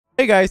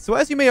Hey guys, so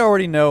as you may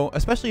already know,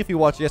 especially if you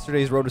watched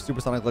yesterday's Road to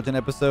Supersonic Legend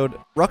episode,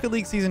 Rocket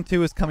League Season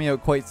 2 is coming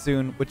out quite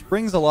soon, which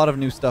brings a lot of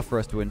new stuff for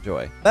us to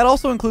enjoy. That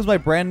also includes my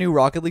brand new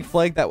Rocket League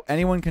flag that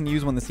anyone can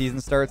use when the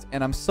season starts,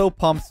 and I'm so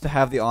pumped to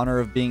have the honor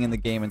of being in the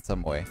game in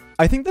some way.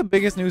 I think the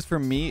biggest news for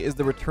me is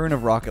the return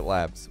of Rocket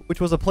Labs,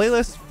 which was a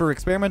playlist for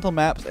experimental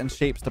maps and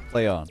shapes to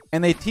play on.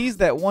 And they teased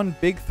that one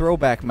big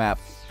throwback map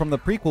from the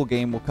prequel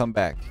game will come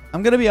back.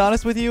 I'm gonna be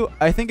honest with you,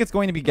 I think it's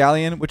going to be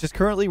Galleon, which is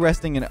currently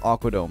resting in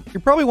Aquadome.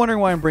 You're probably wondering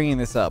why I'm bringing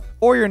this up,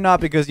 or you're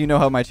not because you know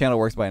how my channel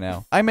works by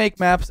now. I make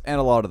maps and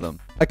a lot of them.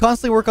 I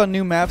constantly work on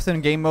new maps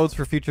and game modes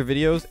for future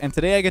videos, and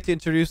today I get to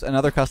introduce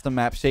another custom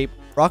map shape,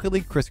 Rocket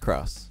League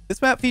Crisscross.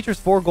 This map features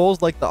 4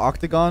 goals like the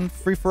Octagon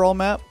free-for-all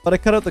map, but I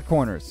cut out the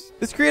corners.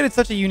 This created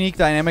such a unique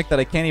dynamic that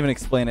I can't even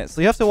explain it,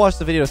 so you have to watch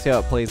the video to see how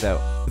it plays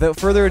out. Without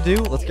further ado,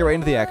 let's get right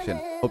into the action.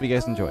 Hope you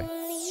guys enjoy.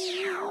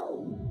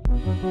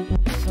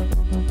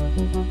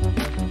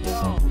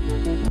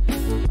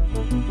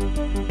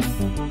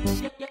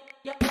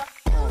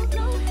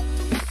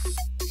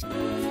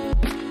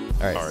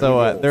 Alright,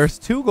 so there's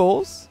 2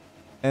 goals,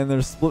 and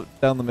they're split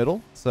down the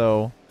middle,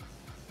 so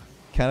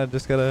kind of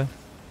just gotta...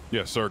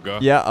 Yeah, Circa.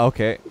 Yeah,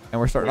 okay.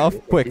 And we're starting off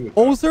quick.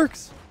 Oh,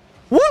 Zerks!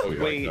 What? Oh,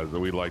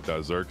 we like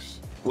that, Zerks.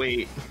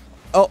 Wait.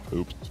 Oh.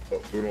 Oops.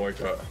 Oh, we don't like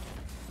that.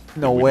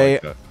 No way.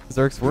 Like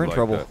Zerks, we're in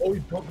trouble. Oh,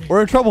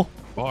 we're in trouble.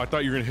 Oh, I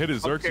thought you were going to hit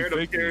his Zerks.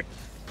 I'm scared.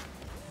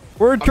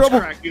 We're in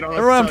trouble. I'm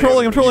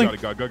trolling. I'm trolling. Go.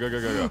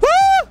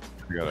 Ah!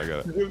 I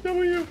got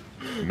it.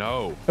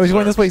 No. Oh, he's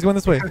going this way. He's going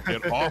this way.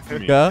 Get off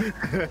me. Yeah?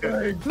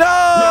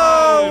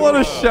 No! What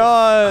a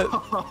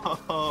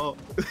shot.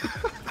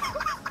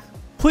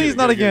 Please,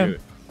 not again.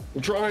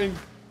 I'm trying.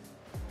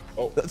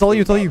 Oh, it's all you.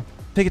 It's all you.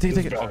 Take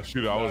it. Oh,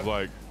 shoot. I was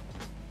like...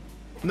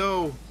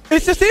 No.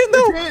 It's just in,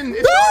 though.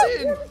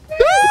 It's in.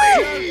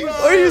 No!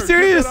 Are you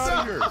serious?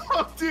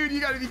 Oh, dude,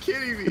 you gotta be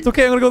kidding me. It's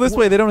okay. I'm going to go this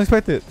way. They don't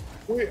expect it.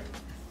 Wait.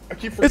 I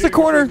keep It's a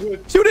corner.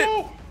 Shoot it.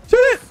 No.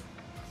 Shoot it.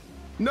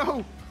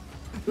 No.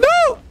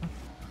 No.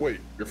 Wait,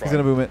 you're fine. He's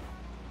going to boom it.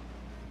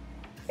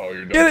 Oh,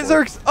 you're done. Get it,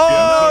 Zerks.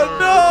 Oh,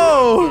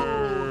 no.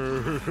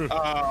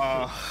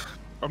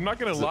 I'm not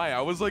gonna lie,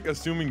 I was like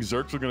assuming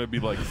Zerks were gonna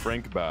be like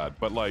Frank bad,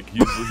 but like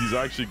he's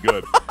actually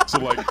good. So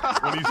like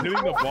when he's hitting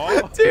the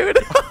ball, dude,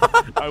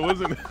 I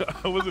wasn't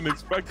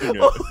expecting it.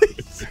 Oh,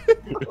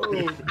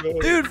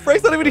 no. Dude,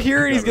 Frank's not even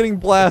here and he's getting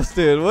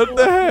blasted. What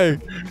the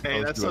heck?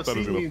 Hey,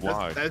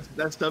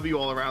 that's W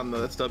all around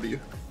though. That's W.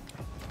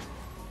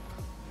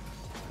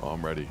 Oh,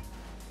 I'm ready.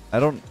 I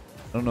don't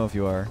know if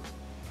you are.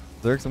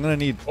 Zerks, I'm gonna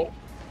need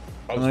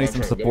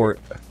some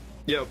support.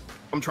 Yep,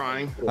 I'm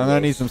trying. I'm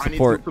gonna need some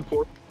support.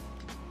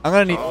 I'm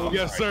gonna need. Oh,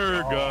 yes,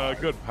 sir.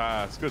 Good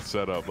pass. Good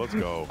setup. Let's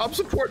go. I'm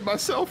supporting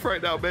myself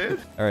right now, man.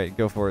 All right,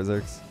 go for it,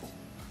 Zerks.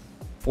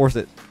 Force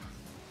it.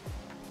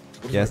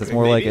 Yes, that's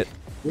more like it.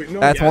 Wait,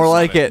 no, that's more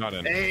like it.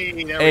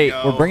 Hey, there hey, we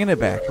go. we're bringing it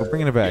back. We're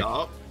bringing it back.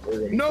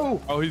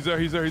 No. Oh, he's there.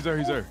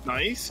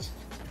 Nice.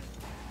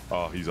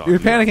 Oh, he's on. You're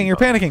panicking. You're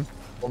panicking.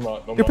 I'm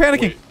not. You're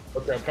panicking. Wait.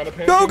 Okay, I'm kind of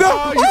panicking. Go!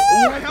 Oh,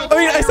 I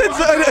mean, I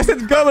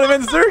said go, but I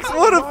meant Zerks.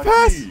 What a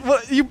pass!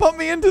 What, you bumped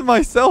me into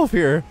myself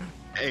here.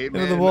 Hey, into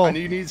man, the wall.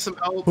 you need some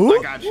help. Ooh.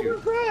 I got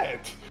you.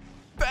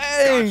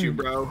 Bang! Got you,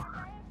 bro.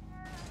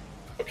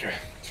 Okay.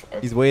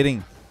 He's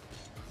waiting.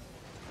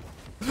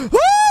 Oh,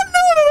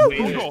 no!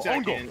 Wait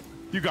Own goal.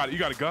 You got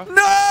it, go.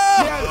 No!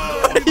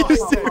 Are you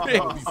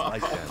serious?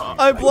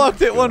 I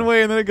blocked it one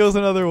way and then it goes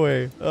another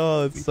way.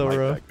 Oh, it's so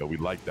rough. We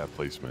like that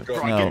placement.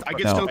 Bro, I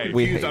get so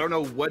confused. I don't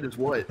know what is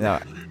what. No.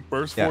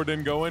 First 4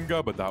 didn't go in,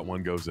 but that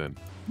one goes in.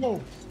 No,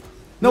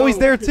 he's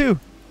there too.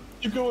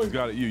 Keep going. You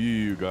got it.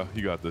 You go.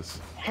 You got this.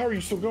 How are you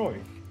still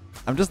going?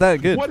 I'm just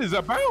that good. What is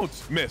that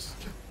bounce? Miss.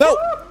 No!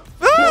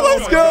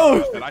 Let's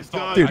go!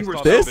 Dude,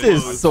 this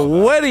is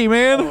sweaty,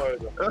 man.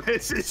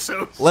 This is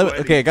so sweaty.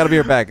 Okay, I gotta be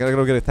right back. I gotta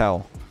go get a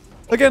towel.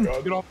 Again.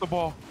 Get off the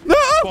ball. No!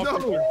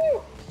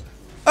 No!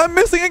 I'm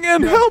missing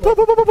again. Help! Oh,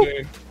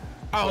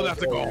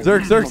 that's a goal.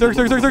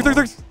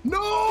 Zerks.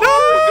 No! No!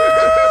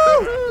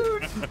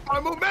 My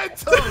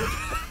momentum!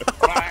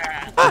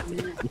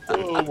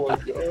 Oh my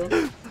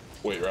god.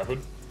 Wait, Rapid.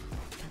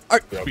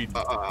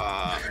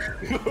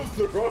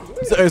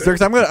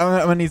 Zerks, I'm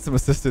gonna need some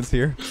assistance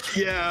here.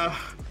 Yeah.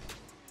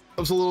 I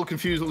was a little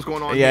confused what was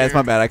going on. Yeah, here. it's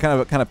my bad. I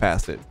kind of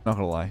passed it. Not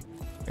gonna lie.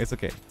 It's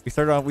okay. We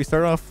started off.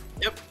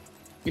 Yep.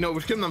 You know,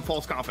 we're giving them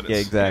false confidence. Yeah,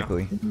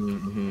 exactly.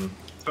 Yeah.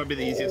 It's gonna be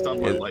the easiest stuff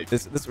in my life.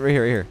 This right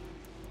here.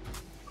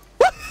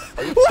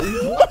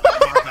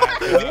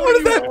 What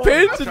is that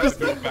pitch? It just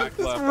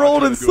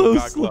rolled in so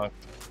slow.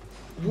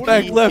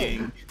 Back left.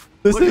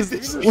 This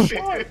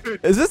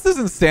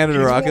isn't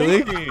standard Rocket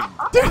League.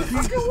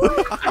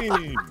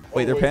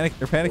 Wait, they're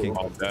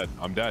panicking.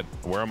 I'm dead.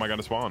 Where am I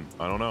gonna spawn?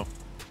 I don't know.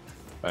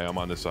 Hey, I'm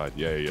on this side.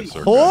 Yeah,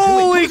 sir.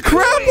 Holy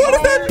crap! What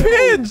is that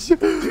pitch?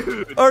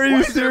 Dude, are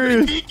you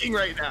serious? They're peeking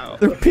right now.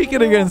 They're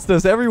peeking against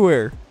us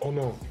everywhere. Oh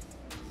no.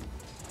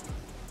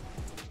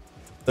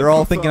 They're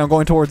all thinking I'm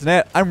going towards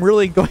net. I'm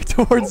really going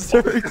towards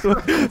Zerks.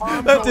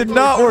 That did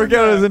not work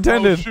out as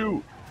intended. Oh,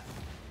 shoot.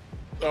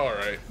 All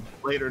right.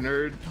 Later,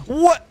 nerd.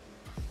 What?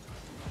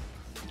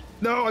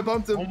 No, I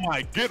bumped him. Oh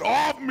my, get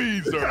off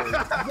me,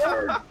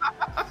 Zerg.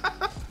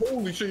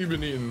 Holy shit, you've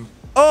been eating.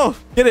 Oh,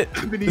 get it.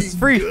 This is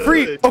free. Good.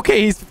 Free.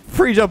 Okay, he's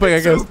free jumping, I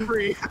guess. So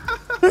free.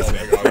 Oh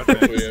my god, I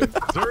can't win.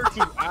 Zerg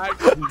is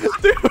actually.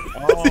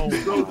 Oh,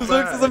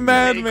 Zerx is a They call me the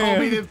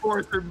madman.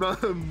 enforcer,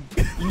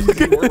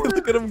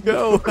 Look at him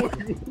go.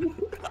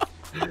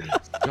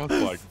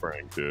 just like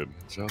Frank, dude.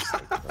 Just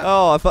like Frank.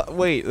 Oh, I thought.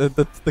 Wait,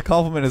 the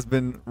compliment has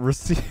been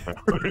received.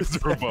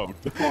 It's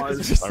revoked.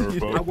 Pause. I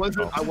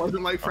revoked. I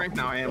wasn't like Frank.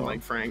 Now I am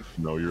like Frank.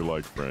 No, you're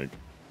like Frank.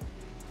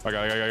 I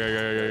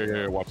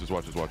got. Watch this.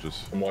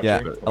 I'm watching.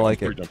 Yeah, I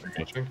like it.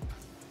 Watching.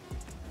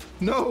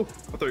 No, I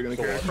thought you were gonna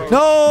carry across.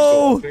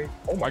 No.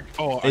 Oh my.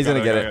 Oh, He's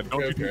gonna get it.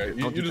 Don't Okay,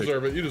 okay. You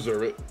deserve it. You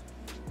deserve it.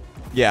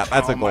 Yeah,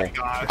 that's a Oh my goal.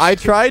 gosh. I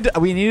tried.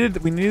 We needed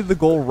the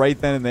goal right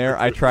then and there.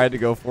 I tried to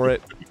go for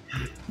it.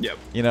 Yep.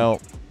 You know,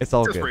 it's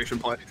all good. Desperation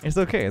play. It's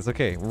okay. It's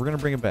okay. We're gonna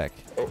bring it back.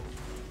 Oh.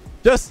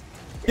 Just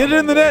get it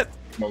in the net.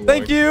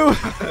 Thank you.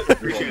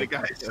 Appreciate it,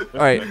 guys. All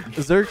right,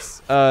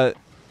 Zerx.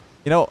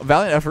 You know,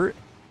 valiant effort.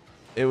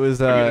 It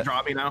was. Are you gonna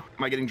drop me now?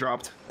 Am I getting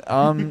dropped?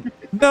 No.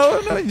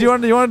 Do you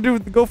want to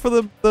go for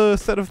the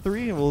set of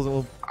 3? And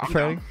we'll I'm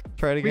try down.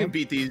 it We again. can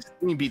beat these.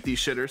 We can beat these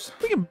shitters.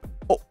 We can.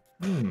 Oh.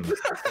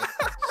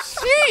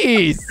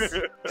 Jeez.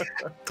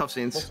 Tough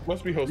scenes.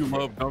 Must be You hosting.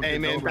 love Dunkin' Hey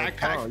man, Donuts.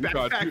 backpack. Oh, you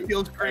got Backpack two-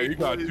 feels Hey, great. you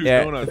got boys. 2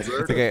 Yeah, donuts, it's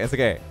Zerg. okay. It's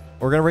okay.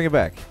 We're gonna bring it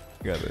back.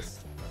 You got this.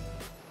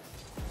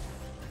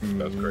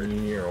 That's great.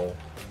 Oh,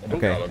 Okay.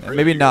 God, I'm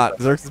Maybe crazy. not.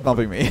 Zerx is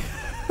bumping me.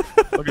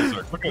 Look at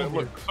Zerg. Look at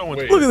look. So,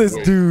 Wait. Look at this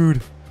Wait.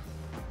 dude.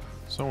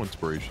 so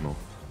inspirational.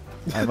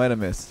 I might have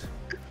missed.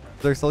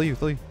 Zerx, all you.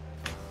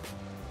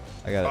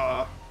 I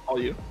got it. All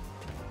you.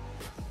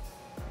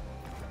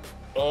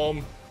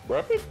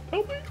 Rapid,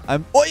 help me.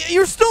 Oh, yeah,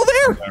 you're still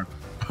there.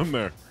 I'm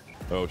there.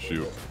 Oh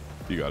shoot.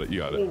 You got it.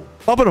 Oh,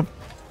 Bumping him.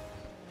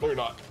 no, you're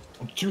not.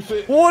 I'm too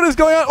thick. What is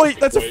going on? Wait,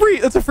 that's a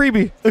Wait.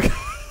 freebie.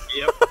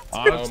 Yep.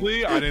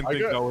 Honestly, I didn't I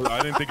think got- that was.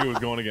 I didn't think it was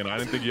going again. I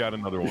didn't think you had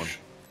another one.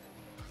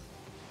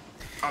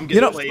 I'm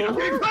You know- getting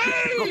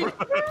late.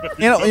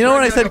 You know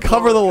when I said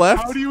cover the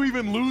left? How do you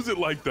even lose it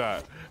like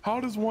that? How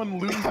does one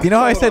lose? You know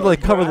how I said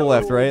like cover the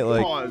left, right?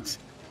 Like, Pause.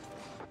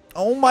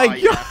 oh my god.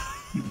 Yeah.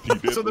 He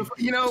did.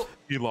 So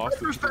he lost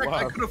with it. respect, I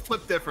Wow. could have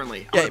flipped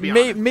differently. Yeah,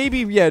 maybe,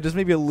 yeah, just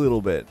maybe a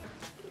little bit.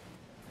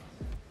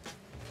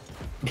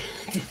 the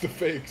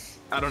fakes.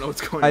 I don't know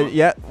what's going on.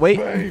 Yeah, wait.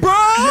 Bang. Bro,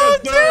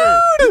 Yes,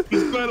 sir. dude!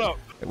 Just set up.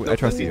 I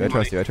trust you. I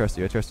trust you. I trust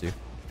you. I trust you.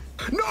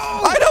 No!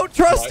 I don't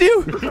trust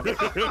you.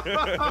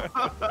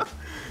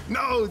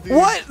 No, dude.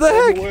 What the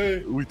All heck? the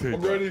way. We take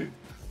I'm that. ready.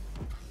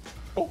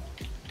 Oh.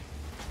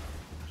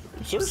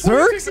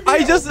 Zerx?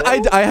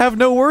 I have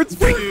no words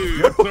for you.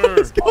 Yes, sir.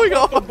 What's going the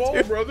on, ball,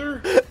 dude?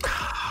 brother.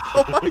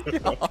 Oh my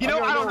god. You know,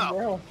 I don't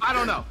know. I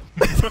don't know.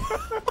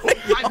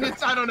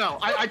 I don't know.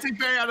 I take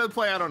Barry out of the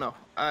play. I don't know.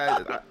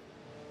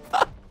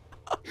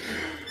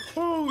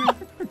 Holy.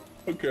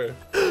 Okay.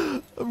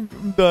 I'm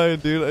dying,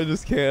 dude. I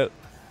just can't.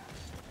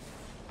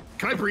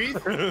 Can I breathe?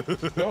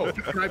 No.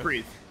 Can I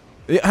breathe?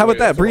 Yeah, how about Wait,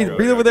 that? that's Breathe, all right.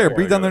 breathe over there. Come on,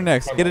 Breathe I down got their it.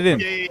 necks. Come Get on. it in,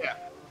 Yeah.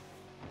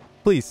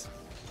 please.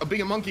 A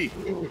being a monkey.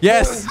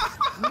 Yes.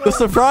 The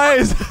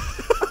surprise.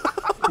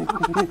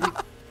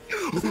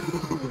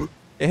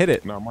 Yeah, hit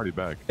it. No, I'm already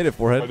back. Hit it, I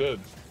forehead. did.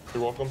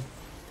 You're welcome.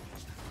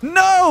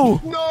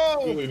 No.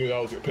 No. Really knew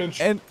that was a pinch.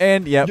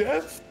 And yep.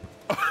 Yes.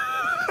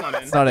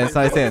 It's not in. It's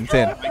not. It's in. It's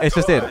in. It's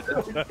just in.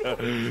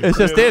 It's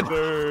just Yes, in.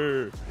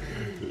 sir.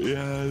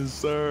 Yes,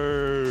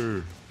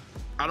 sir.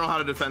 I don't know how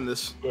to defend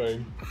this.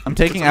 Dang. I'm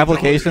taking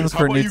applications How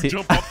for about new you team.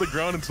 jump off the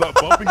ground and stop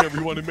bumping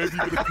everyone, and maybe you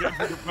could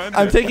have defend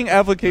I'm it. taking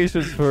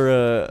applications for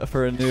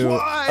a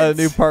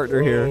new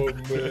partner here. Oh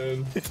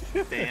man.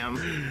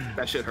 Damn.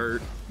 That shit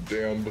hurt.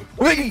 Damn.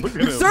 Wait, him.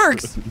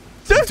 Zerx!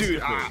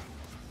 Dude, I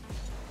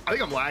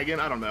think I'm lagging.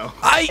 I don't know.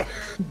 I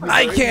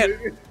can't.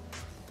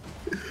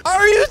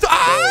 Are you?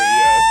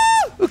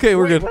 Oh Okay,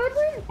 we're good.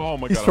 Oh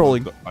my He's god,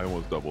 trolling. I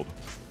almost doubled.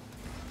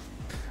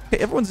 Hey,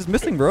 everyone's just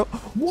missing, bro.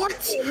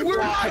 What? We're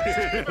The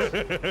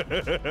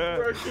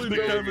actually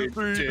done.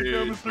 chemistry, the Dude,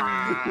 chemistry.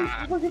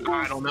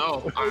 I don't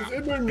know. It's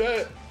in their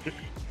net.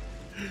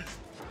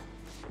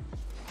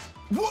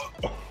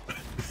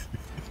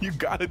 You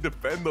gotta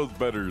defend those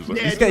betters.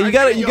 Yeah, You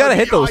gotta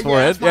hit those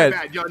forehead. That's my Yeah.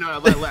 bad. Yo, no,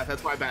 left.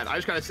 That's my bad. I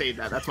just gotta save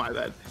that. That's my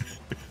bad.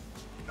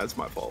 That's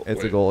my fault.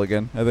 It's a Wait. goal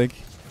again, I think.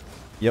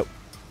 Yep.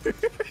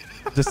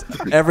 Just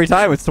every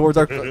time it's towards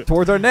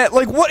our net.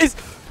 Like what is?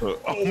 Oh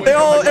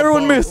my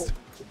Everyone God. missed.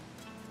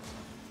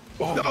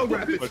 Oh, No,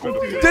 rapid.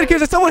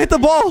 Dedicated, someone hit the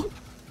ball.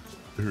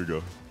 Here we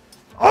go.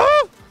 Ah!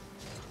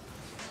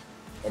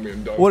 I mean,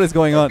 I'm done. What is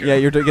going on? Yeah,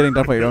 you're getting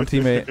dumped by your own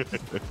teammate.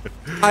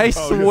 I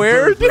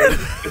swear, dude.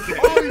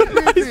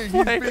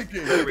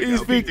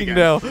 He's speaking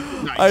now.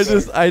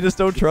 Nice. I just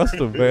don't trust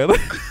him, man.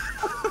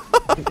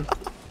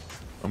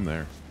 I'm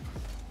there.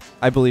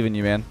 I believe in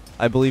you, man.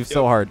 I believe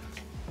so hard.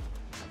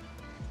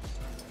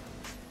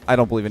 I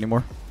don't believe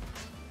anymore.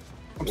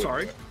 I'm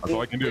sorry. That's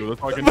all I can do.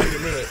 That's all I can do. Wait a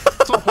minute.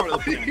 That's all part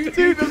of the thing.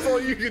 Dude, that's all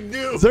you can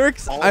do.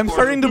 Zerx, All I'm part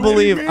starting of to the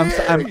believe.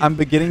 game. I'm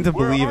beginning to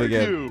Where believe are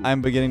again. you?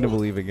 I'm beginning to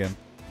believe again.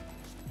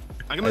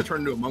 I'm gonna turn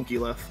into a monkey,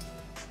 Leth.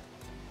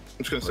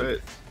 I'm just gonna say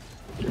it.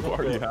 You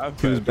already have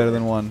 2 is that. better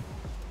than 1.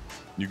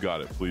 You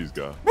got it. Please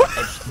go.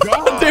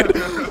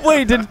 Dude,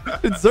 wait, did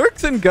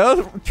Zerx and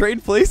Go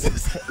trade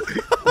places?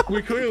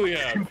 We clearly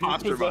have. He's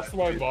Imposter possessed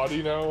my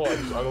body now. I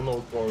don't know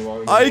what's going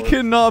on. I anymore.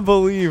 cannot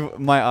believe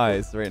my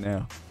eyes right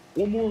now.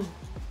 One more.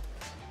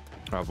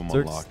 Have them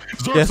Zerx. unlocked.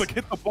 Zerx, Yes. like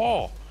hit the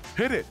ball.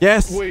 Hit it.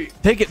 Yes. Wait.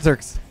 Take it,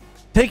 Zerx.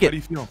 Take How do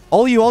you it. feel?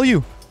 All you, all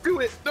you. Do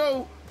it.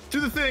 No. Do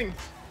the thing.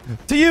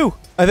 To you,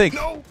 I think.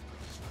 No.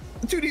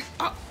 Dude,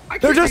 I They're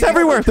can't just take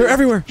everywhere. more. They're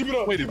everywhere. Keep it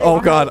up. Wait, Oh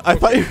God, I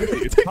thought you.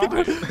 It's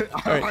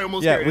tied. I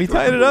almost Yeah, carried we it.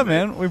 tied it up,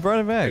 man. We brought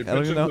it Hey, back. I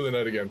don't pitch even into know. the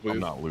net again, please. I'm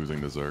not losing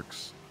to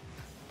Zerx.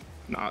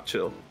 Nah,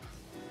 chill.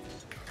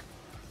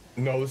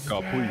 No, this is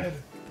God, bad.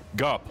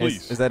 God,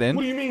 please. Is that in?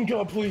 What do you mean,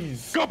 God,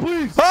 please? God,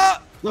 please.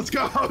 Ah! Let's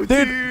go, Dude,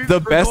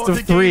 the We're best going of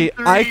to 3. game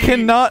I 3.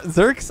 cannot.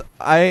 Zerx,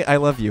 I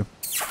love you.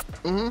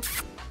 We're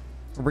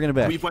bringing it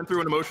back. We've went through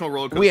an emotional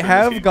roller coaster. We in this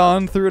have game.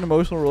 gone through an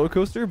emotional roller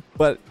coaster,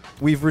 but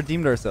we've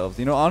redeemed ourselves.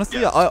 You know,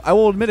 honestly, Yes. I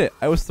will admit it.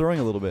 I was throwing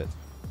a little bit.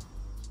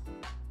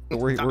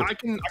 We're, I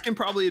can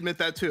probably admit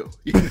that too.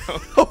 You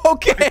know.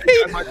 okay.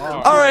 might-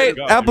 All right.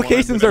 God, you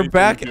Applications wanna are do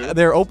back. anything to do?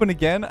 They're open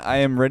again. I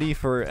am ready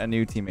for a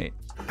new teammate.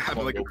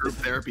 Having like a group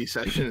therapy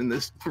session in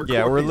this.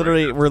 Yeah, we're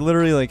recording right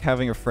literally like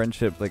having a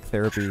friendship, like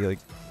therapy, like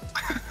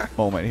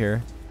moment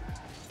here.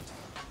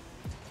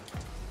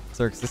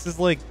 Zerx,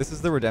 this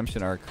is the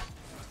redemption arc. now.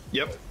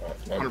 Yep.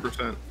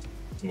 100%.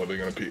 What are they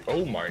gonna pee?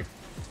 Oh my.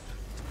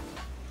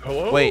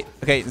 Hello? Wait,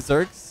 okay,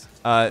 Zerx.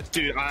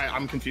 Dude,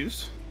 I'm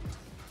confused.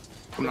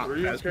 I'm not Are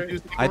you as okay?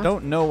 confused I anymore.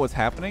 don't know what's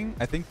happening.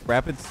 I think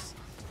Rapid's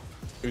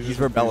He's he's just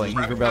rebelling. He's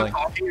Not rebelling.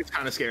 talking, it's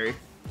kind of scary.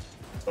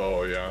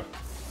 Oh yeah.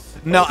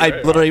 No, I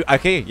Okay, literally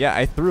okay. Yeah,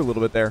 I threw a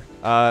little bit there.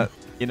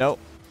 You know.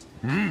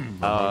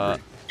 Yeah,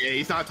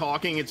 he's not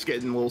talking. It's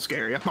getting a little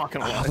scary. I'm not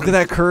gonna lie. Look at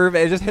that curve.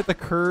 It just hit the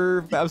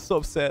curve. I'm so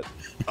upset.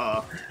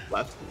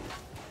 Left.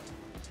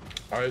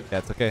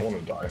 That's okay. I want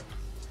to die.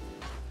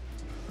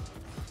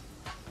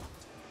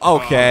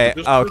 Okay.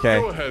 Just Okay.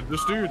 go ahead.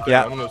 Just do your thing.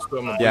 Yeah. I'm gonna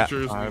spill my Yeah.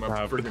 pictures I and my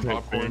have to freaking take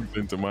popcorn. things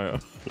into my.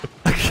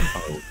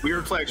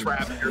 Weird flex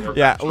rap. You're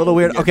Yeah, a little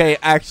weird. Okay,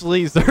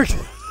 actually, Zerx.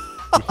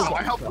 Oh,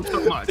 I helped him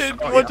so much. Dude,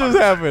 Oh, what yeah. just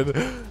happened?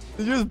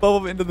 Did you just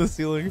bump him into the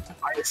ceiling?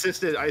 I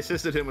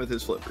assisted him with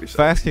his flip reset.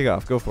 Fast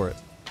kickoff. Go for it.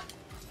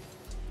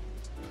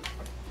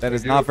 That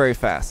is not very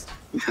fast.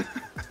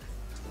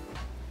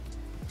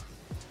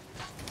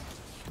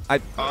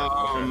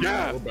 Um,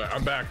 Yeah. We're back.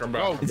 I'm back. I'm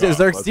back. Oh, Is God,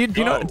 Zerx, let's do you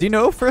know go. do you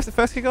know fast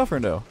kickoff or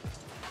no?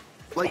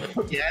 like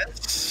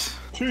yes.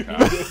 Dude,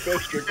 And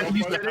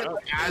he said it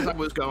as I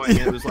was going, and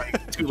it was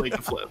like too late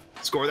to flip.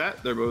 Score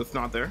that. They're both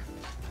not there.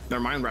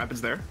 Never mind.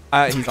 Rapid's there.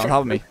 He's on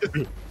top of me.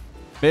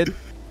 Mid.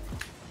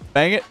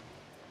 Bang it.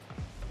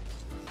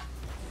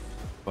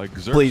 Like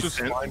Zerx Please. just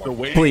finds a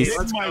way. Please.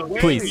 in my way.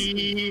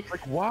 Please.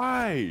 Like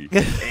why?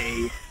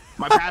 Hey,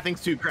 my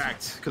pathing's too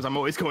cracked because I'm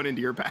always going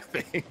into your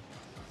pathing.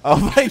 Oh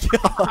my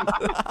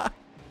god.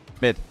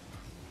 Mid.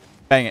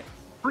 Bang it.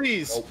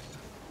 Please.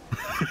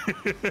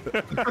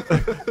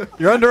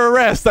 You're under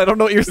arrest. I don't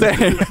know what you're saying.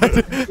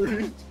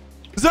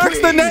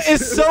 Zerx, the net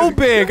is so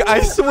big.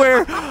 I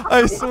swear.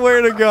 I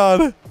swear to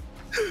God.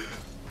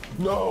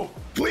 No.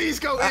 Please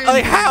go in.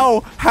 Like how?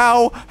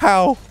 How?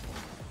 How?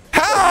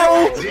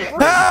 How?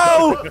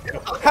 How?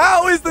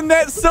 How is the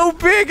net so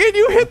big and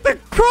you hit the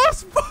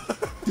crossbar?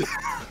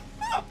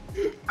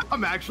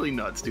 I'm actually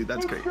nuts, dude.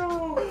 That's great.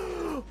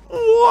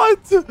 What?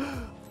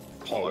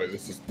 Oh wait,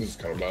 this is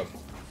kind of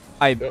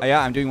bad.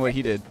 Yeah, I'm doing what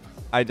he did.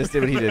 I just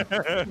did what he did.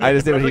 I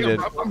just did what he did.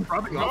 I'm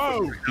rubbing off.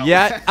 Go.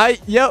 Yeah,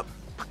 yep.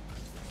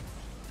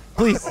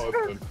 Please. Oh, it's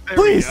good. There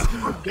we Please.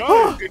 go.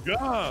 Go. Go.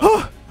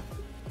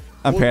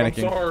 I'm Look, I'm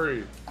panicking.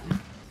 sorry.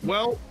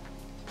 Well,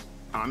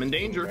 I'm in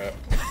danger.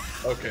 Yeah.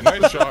 Okay,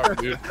 nice shot,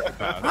 dude.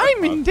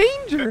 I'm in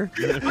danger.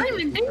 I'm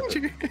in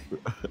danger.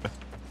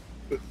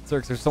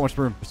 Zerx, there's so much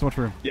room. There's so much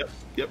room. Yep.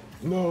 Yep.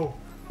 No.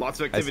 Lots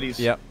of activities.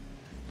 Yep.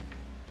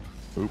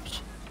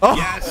 Oops. Oh,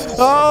 Yes.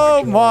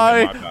 oh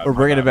my. My bad, We're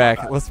bringing my it bad, back.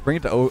 my bad. Let's bring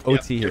it to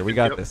OT here. We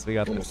got Yep. this. We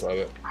got Almost this. had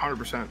it.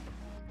 100%.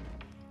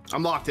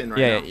 I'm locked in right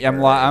Yeah, now. yeah,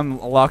 I'm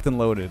locked and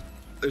loaded.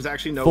 There's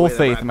actually no Full way that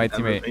faith in my Rapid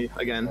ever teammate. me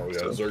again. Oh yeah,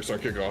 so- Zerx on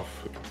kickoff.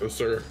 Yes,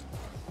 sir.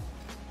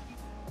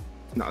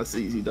 No, it's the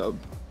easy dub.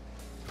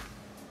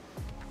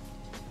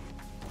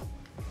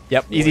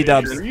 Yep, easy Wait,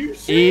 dubs. are you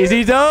serious?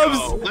 Easy dubs.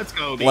 Oh, let's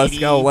go, baby. Let's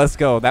go, let's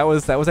go. That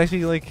was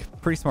actually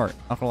like pretty smart.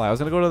 Not gonna lie. I was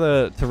gonna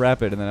go to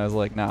Rapid and then I was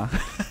like, nah.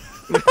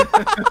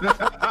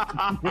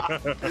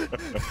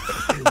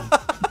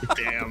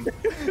 Damn.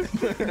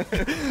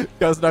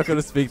 Guy's not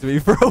gonna speak to me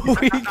for a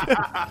week.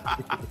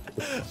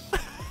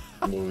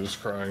 I'm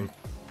just crying.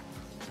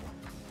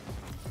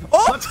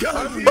 Oh! Let's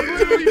go, dude.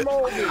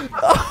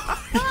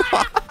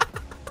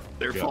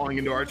 They're falling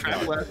into our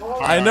trap. Left.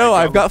 I know.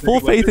 I've got full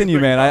faith in you,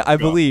 man. I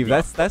Go, believe.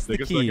 go. That's the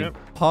Take a key. second.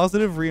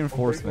 Positive Wait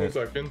reinforcement.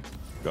 1 second.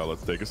 Go.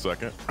 Let's take a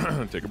second.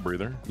 Take a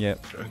breather.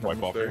 Yep.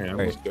 Wipe off your Stay, hands.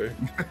 Right. stay.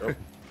 Yep.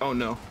 Oh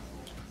no.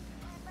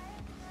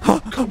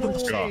 Come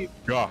on. Go.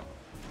 Go.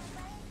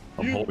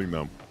 I'm You- holding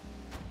them.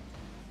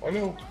 I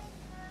know.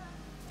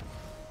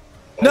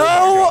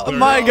 Oh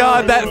my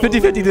god, that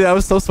 50-50 dude, that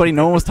was so sweaty.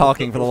 No one was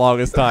talking for the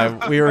longest time.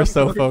 We were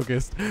so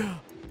focused.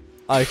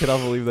 I cannot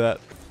believe that.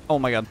 Oh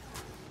my god.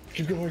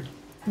 Keep going.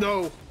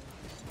 No.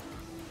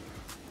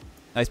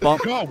 Nice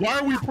bump. God, why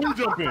are we pool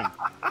jumping?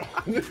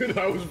 Dude,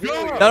 I was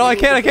really No, I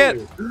can't.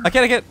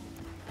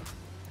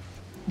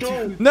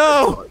 Go.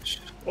 No!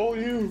 Oh,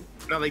 you.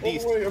 Not like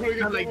these. Way, I'm gonna get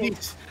Not like down.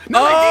 these.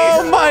 Not like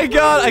Oh these. my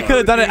god, I could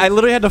have done it. I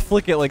literally had to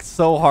flick it like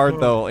so hard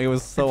though. It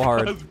was so I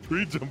hard. was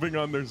pre-jumping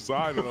on their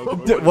side. And I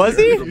was, Was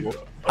he?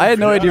 I had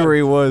no idea where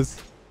he was.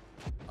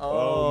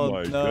 Oh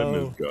my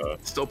no. goodness,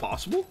 God. Still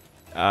possible?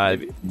 I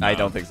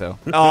don't think so.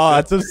 Oh,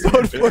 that's so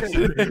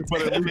unfortunate.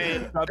 But at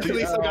At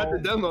least I got the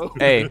demo.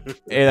 Hey,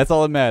 that's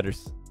all that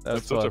matters.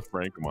 That's such a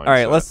Frank mindset. All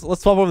right, let's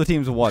swap over the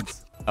teams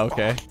once.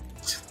 Okay.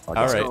 All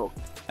Let's right. go.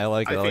 I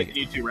like it. I I like think it.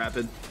 you too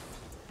rapid.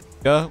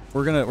 Yeah,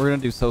 we're gonna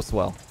do so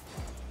swell.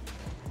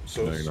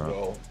 So No, you're not.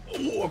 swell.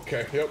 Ooh,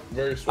 okay, yep,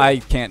 very swell. I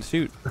can't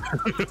shoot.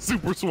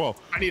 Super swell.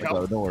 I need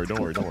help. Don't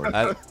worry. That's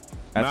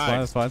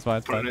Nice. fine. That's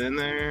fine. Put it in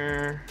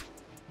there.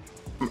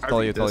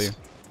 Tell you.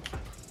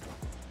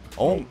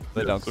 Oh,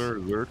 lay down. Yes, sir,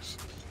 Zerks.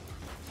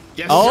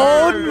 Yes,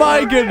 Oh sir.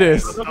 my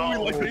goodness. That's what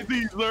we like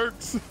these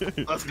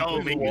Zerks. Let's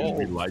go, baby.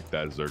 We like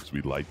that, Zerks.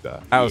 We like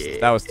that.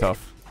 That was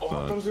tough. Oh, I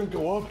thought it was gonna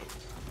go up.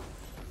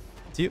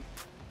 It's you.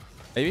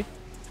 Maybe.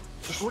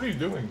 Just what are you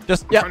doing?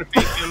 Just Trying yeah. to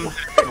fake him.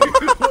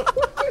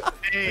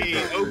 Hey,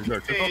 Zerks,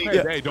 it's okay.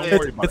 okay. Hey, don't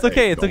worry about It's it.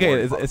 okay. Hey, It's don't okay.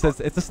 worry about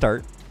It's a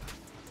start.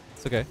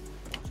 It's okay.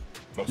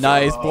 No,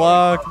 Nice sorry.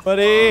 block,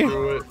 buddy.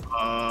 Do it.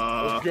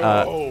 Let's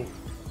go.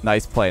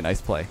 Nice play. Nice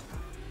play.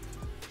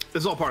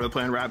 This is all part of the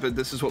plan, Rapid.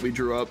 This is what we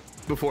drew up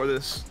before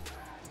this.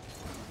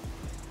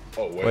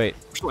 Oh, Wait.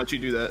 Just let you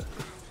do that.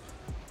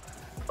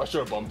 I should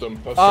have bumped him.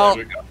 That's Oh.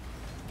 tragic.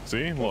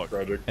 See, look.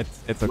 Tragic.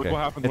 It's Look okay. what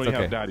happens It's when you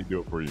okay. have Daddy do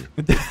it for you.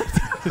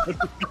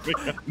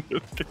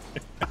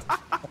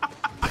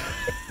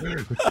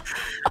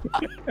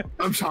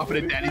 I'm chopping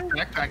at Daddy's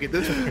backpack at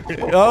this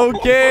point.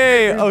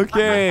 Okay.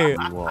 Okay.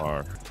 You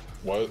are.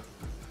 What?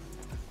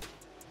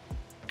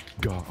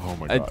 God, oh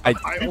my God. I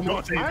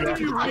almost How saved did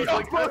you read that.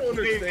 I don't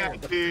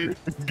understand. Dude.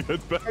 Good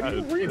How do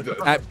you bad. read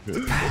that?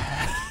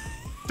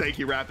 Thank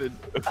you, Rapid.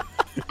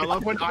 I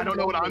love when I don't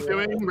know what I'm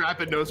doing.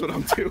 Rapid knows what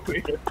I'm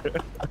doing.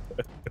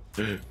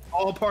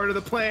 All part of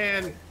the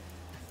plan.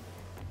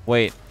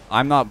 Wait.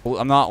 I'm not blue.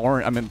 I'm not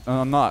orange.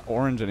 I'm not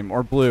orange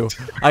anymore. Or blue.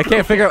 I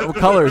can't figure out what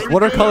colors.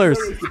 What are colors?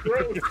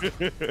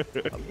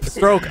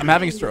 Stroke. I'm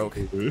having a stroke.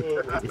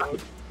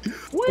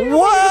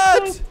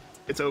 What?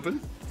 It's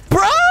open.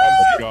 Bro!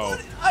 Let's go.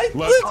 I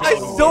Let's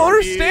go. don't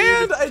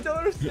understand. I don't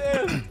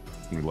understand.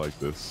 We like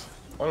this.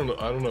 I don't know.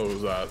 I don't know what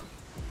was that.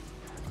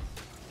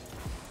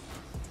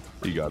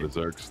 You got it,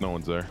 Zerks. No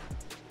one's there.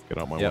 Get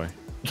out my Yep. way.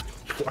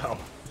 Wow.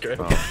 Okay.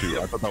 Oh, shoot.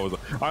 I thought that was.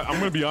 I'm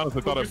gonna be honest.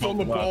 I thought I Focus on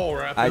the bumped left. ball,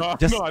 Rapid. I No,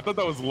 just- no, I thought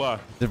that was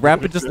left. The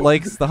Rapid just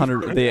likes the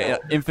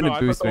infinite No, I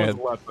boost, thought that man.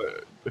 was left.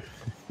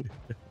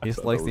 He just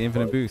thought likes that the was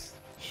infinite left. boost.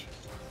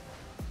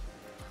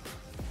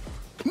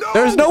 No!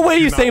 There's no way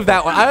you No. save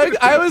that one.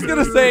 I was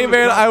gonna say,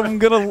 man, I'm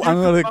gonna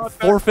not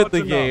forfeit that the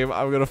much game.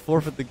 I'm gonna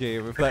forfeit the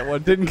game if that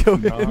one didn't go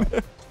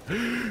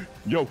in.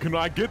 Yo, can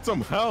I get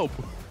some help?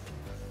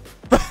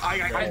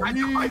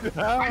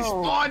 I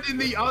spawned in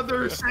the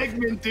other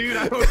segment, dude.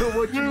 I don't know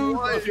what you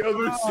want. The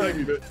other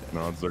segment.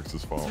 No, it's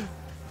Zerks' fault.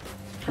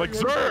 Like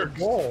Zerks!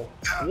 Ball.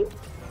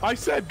 I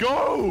said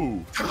go!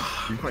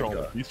 He's my trolling.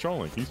 God. He's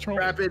trolling. He's trolling.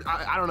 Rapid,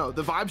 I don't know.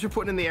 The vibes you're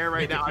putting in the air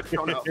right now, I just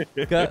don't know.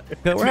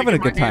 We're having a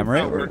good time,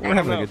 right? making my We're game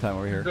having a better. good time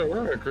over here. Yeah, we're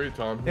having a great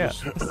time. Yeah,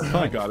 Just- this is I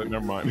fine. got it.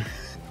 Never mind.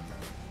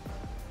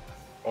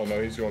 Oh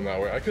no, he's going that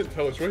way. I couldn't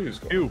tell which way he was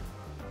going. You.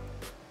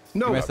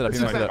 No, You messed it up, you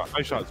this is messed it bad. up.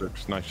 Nice shot,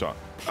 Zerks. Nice shot.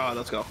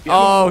 Let's go.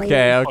 Oh,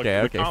 okay, Look, okay, the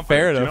okay. confidence,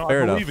 Fair you enough, know, fair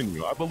I enough. believe in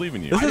you. I believe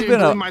in you. This I has didn't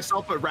been a- blame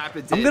myself, but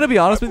Rapid did. I'm gonna be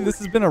honest with you. This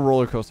has been a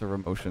roller coaster of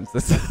emotions.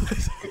 This.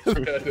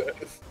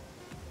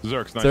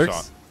 Zerks, nice Zerks?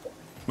 shot.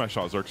 Nice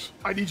shot, Zerks.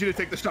 I need you to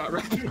take the shot,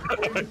 Rapid.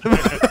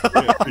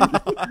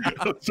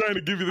 I was trying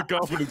to give you the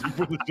confidence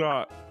before the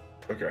shot.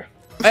 Okay.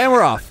 And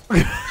we're off.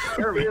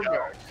 There we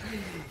go.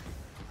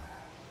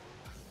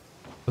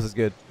 This is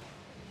good.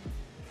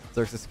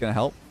 Xerxes is gonna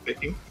help.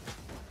 Faking.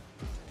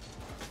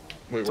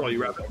 Wait, That's all what?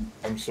 you, Rapid.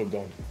 I'm so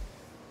done.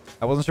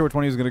 I wasn't sure which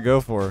one he was gonna go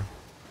for.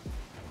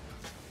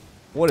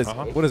 What is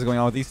going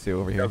on with these two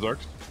over Yeah, here?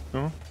 Zerks.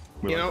 Uh-huh.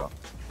 We You like know,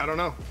 I don't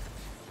know.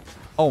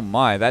 Oh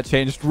my, that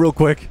changed real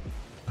quick.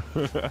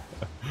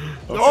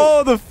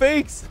 Oh, the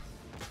fakes.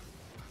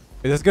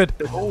 Wait, that's good.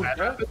 Oh,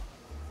 yeah.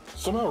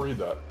 Somehow read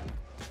that.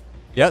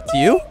 Yeah, to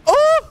you.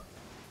 Oh!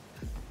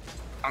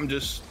 I'm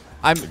just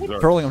I'm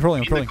Xerx. trolling. I'm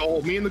trolling. I'm me in the trolling.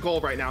 goal. Me in the goal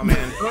right now,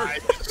 man.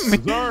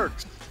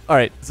 Zerks. All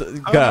right, so,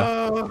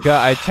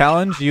 I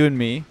challenge you and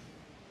me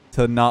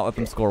to not let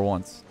them score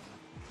once.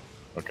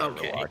 Okay,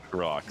 Okay.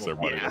 relax,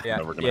 everybody. Yeah. That's Yeah,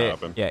 never gonna yeah,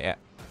 happen. yeah.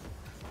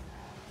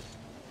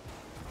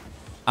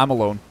 I'm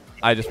alone.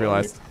 I just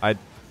realized. I'm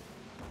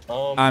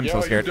Yeah, so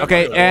you scared. did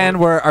Okay, that. and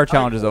our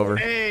challenge is over.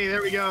 Hey,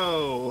 there we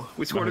go.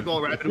 We scored a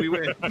goal, Rapid. We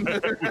win.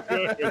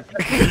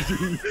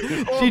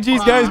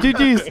 GG's, guys.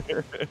 GG's.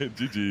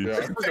 GG. Yeah,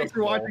 I forgot Thanks for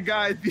the watching, ball.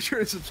 guys. Be sure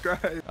to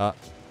subscribe.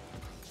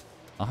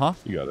 Uh-huh.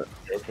 You got it.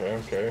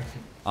 Okay.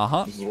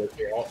 Uh-huh. This is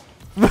working out.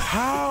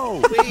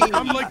 How?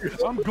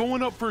 I'm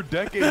going up for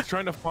decades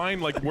trying to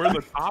find like where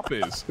the top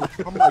is.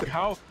 I'm like,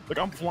 how? Like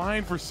I'm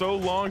flying for so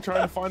long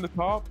trying to find the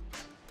top.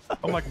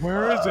 I'm like,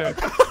 where is it?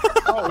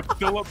 Oh, it's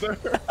still up there.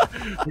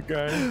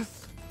 Okay.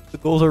 The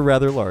goals are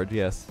rather large,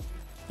 yes.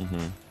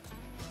 Mm-hmm.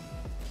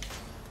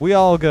 We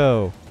all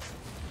go.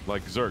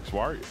 Like Zerks,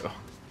 why are you?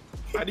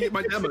 I need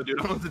my demo, dude.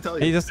 I don't know what to tell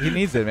you. He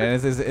needs it, man.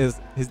 It's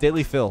his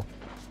daily fill.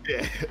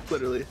 Yeah,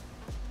 literally.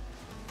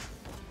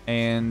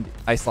 And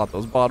I slot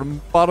those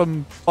bottom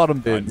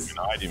bids.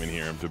 I didn't even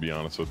hear him, to be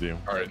honest with you.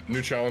 All right,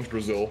 new challenge,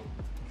 Brazil.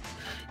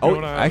 Oh, You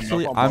know what,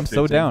 actually, I'm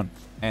so updating. down.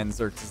 And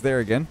Zerks is there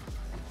again.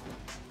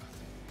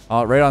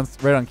 Right on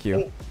cue.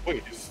 Oh,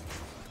 wait.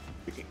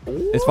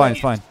 It's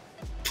fine.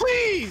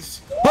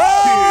 Please.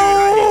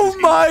 Oh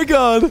my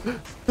god!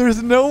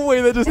 There's no way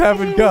that just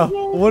happened.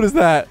 Go. What is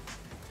that?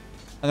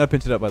 I'm gonna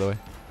pinch it up, by the way.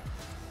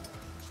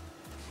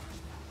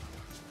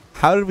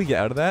 How did we get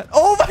out of that?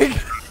 Oh my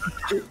god!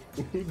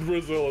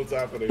 Brazil, it's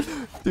happening.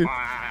 Dude,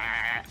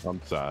 I'm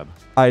sad.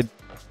 I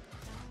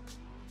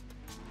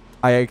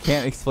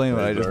can't explain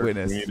what I just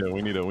witnessed.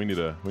 We need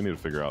to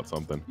figure out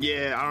something.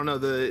 Yeah, I don't know.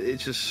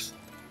 It's just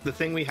the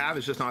thing we have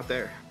is just not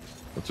there.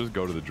 Let's just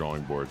go to the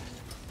drawing board.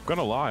 I'm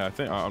gonna lie. I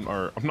think I'm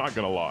not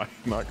gonna lie.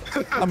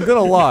 I'm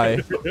gonna lie.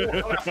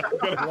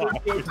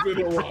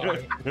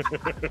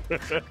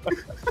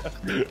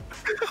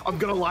 I'm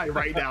gonna lie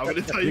right now. I'm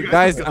gonna tell you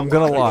Guys, I'm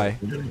gonna lie.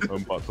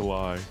 I'm about to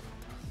lie.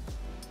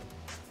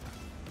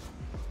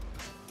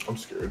 I'm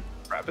scared.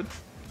 Rapid.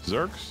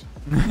 Zerks.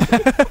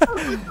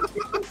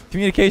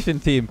 Communication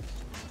team.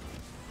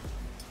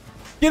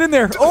 Get in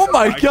there. Oh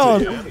my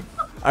god.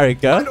 All right,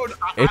 go.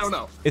 I don't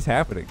know. It's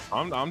happening.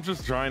 I'm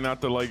just trying not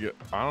to like.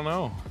 I don't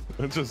know.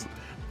 It's just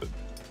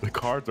the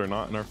cards are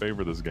not in our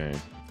favor this game.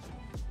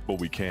 But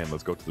we can.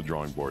 Let's go to the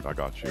drawing board. I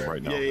got you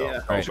right now.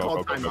 Yeah. Alright.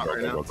 Call timeout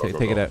right now.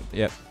 Take it out.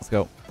 Yep. Let's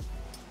go.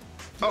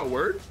 Oh,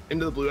 word?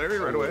 Into the blue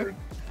area right away?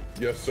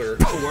 Yes, sir.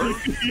 Oh,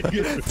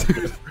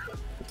 word?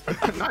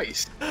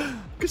 Nice.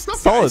 Good stuff,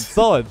 Solid. guys.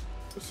 Solid.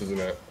 This isn't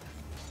it.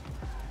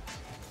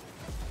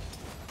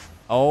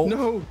 Oh.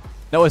 No.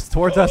 No, it's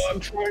towards us. I'm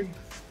trying.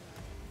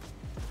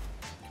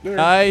 There.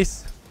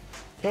 Nice.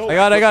 Help. I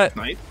got it.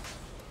 Nice.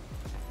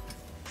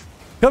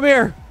 Come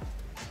here.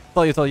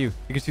 It's all you.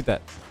 You can shoot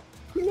that.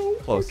 No,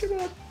 Close. I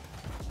cannot.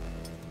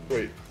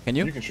 Wait. Can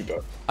you? You can shoot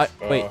that.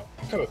 Wait.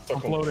 I'm kind of stuck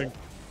I'm on floating.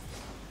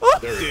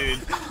 There we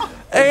go.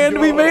 And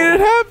we made it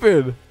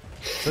happen.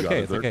 It's You got okay.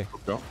 it, It's Zerks. okay.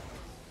 Let's go.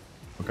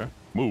 Okay.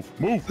 Move.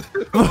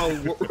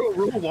 Oh,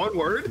 rule one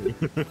word?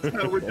 That's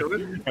how we're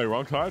doing. Hey,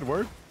 wrong side.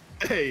 Word.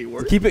 Hey,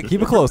 word. Keep it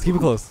close. Keep it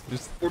close.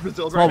 Just We're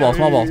Brazil small right ball. now.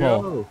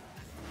 Small ball.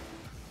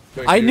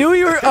 Thank I you. knew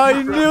you were.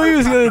 I knew he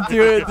was gonna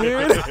do it,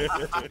 dude.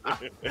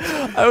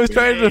 I was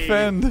trying to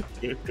defend.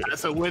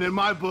 That's a win in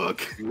my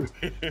book.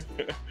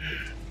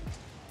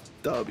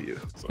 W.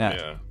 So, Yeah.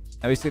 yeah.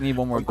 Now we still need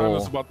one more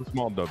Sometimes it's goal. about the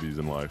small W's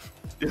in life.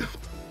 Yeah.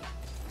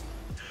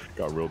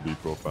 Got real deep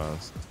real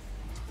fast.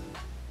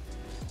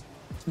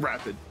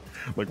 Rapid.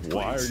 Like,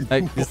 why are you?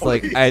 I just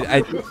like you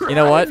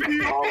know what?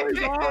 You know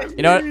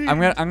what? I'm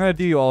gonna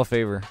do you all a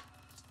favor.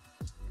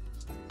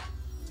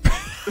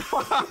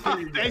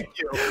 Thank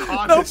you. No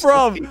Honestly.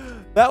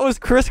 problem. That was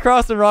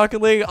Crisscross and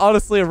Rocket League.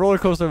 Honestly, a roller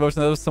coaster of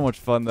emotion. That was so much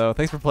fun, though.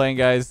 Thanks for playing,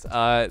 guys.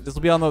 This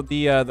will be on the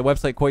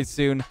website quite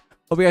soon.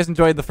 Hope you guys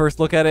enjoyed the first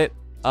look at it.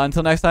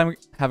 Until next time,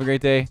 have a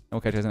great day, and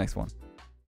we'll catch you guys in the next one.